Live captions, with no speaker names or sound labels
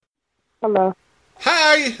Hello.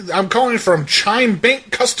 Hi, I'm calling from Chime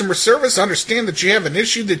Bank Customer Service. I understand that you have an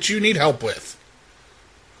issue that you need help with.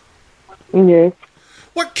 Yes.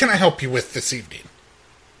 What can I help you with this evening?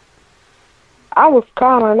 I was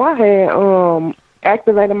calling. I had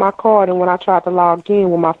activated my card, and when I tried to log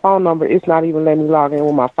in with my phone number, it's not even letting me log in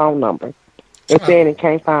with my phone number. It's saying it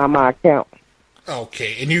can't find my account.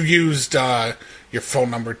 Okay, and you used your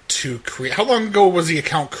phone number to create... How long ago was the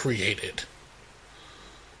account created?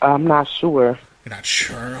 I'm not sure. You're not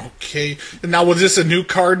sure? Okay. Now, was this a new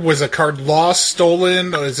card? Was a card lost,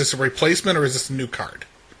 stolen? Or is this a replacement, or is this a new card?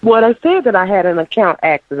 Well, they said that I had an account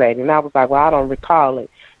activated, and I was like, well, I don't recall it.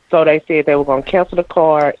 So they said they were going to cancel the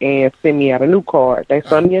card and send me out a new card. They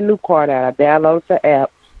sent me a new card out. I downloaded the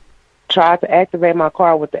app, tried to activate my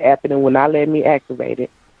card with the app, and it would not let me activate it.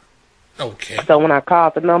 Okay. So when I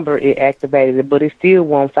called the number, it activated it, but it still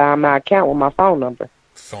won't find my account with my phone number.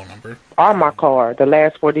 Phone number? Or my card, the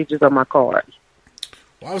last 4 digits of my card.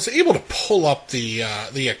 Well, I was able to pull up the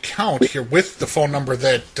account here with the phone number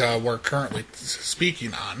that we're currently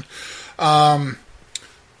speaking on.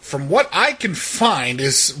 From what I can find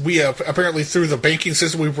is we have, apparently through the banking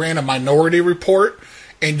system, we ran a minority report,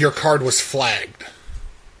 and your card was flagged.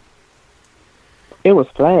 It was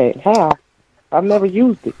flagged. How? I've never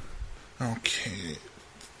used it. Okay.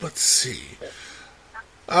 Let's see.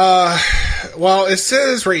 Well, it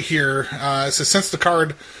says right here, it says since the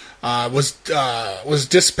card was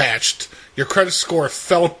dispatched, your credit score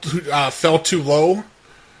fell too low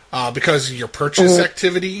because of your purchase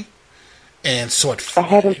activity, and so it flagged. I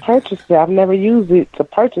haven't purchased it. I've never used it to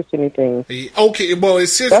purchase anything. Okay, well, it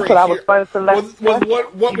says that's right what I here. was trying to let. Well,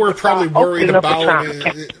 what we're probably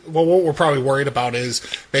worried about is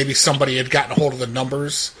maybe somebody had gotten a hold of the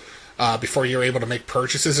numbers before you were able to make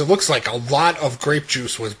purchases. It looks like a lot of grape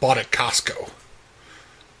juice was bought at Costco.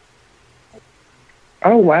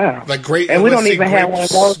 Oh, wow. Like grape, and we don't even have one of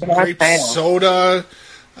those in our grape town. soda,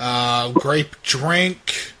 grape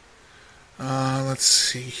drink. Let's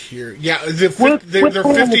see here. Yeah, they're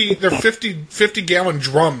 50 gallon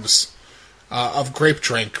drums of grape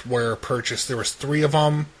drink were purchased. There was 3 of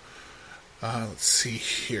them. Let's see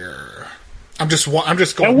here. I'm just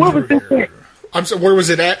going through here. I'm sorry, where was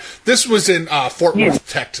it at? This was in Fort Worth,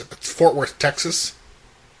 Texas. Fort Worth, Texas.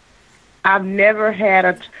 I've never had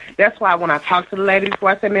a... That's why when I talked to the lady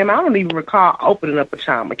before, I said, ma'am, I don't even recall opening up a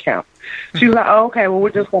Chime account. She was like, oh, okay, well,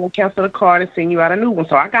 we're just going to cancel the card and send you out a new one.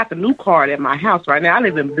 So I got the new card at my house right now. I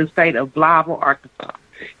live in the state of Blytheville, Arkansas.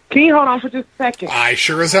 Can you hold on for just a second? I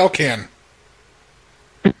sure as hell can.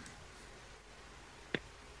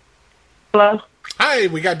 Hello? Hi,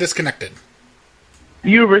 we got disconnected.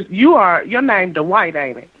 Your name Dwight,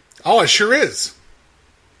 ain't it? Oh, it sure is.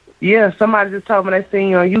 Yeah, somebody just told me they seen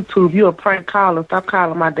you on YouTube. You a prank caller. Stop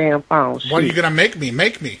calling my damn phone. What are you going to make me?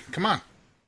 Make me. Come on.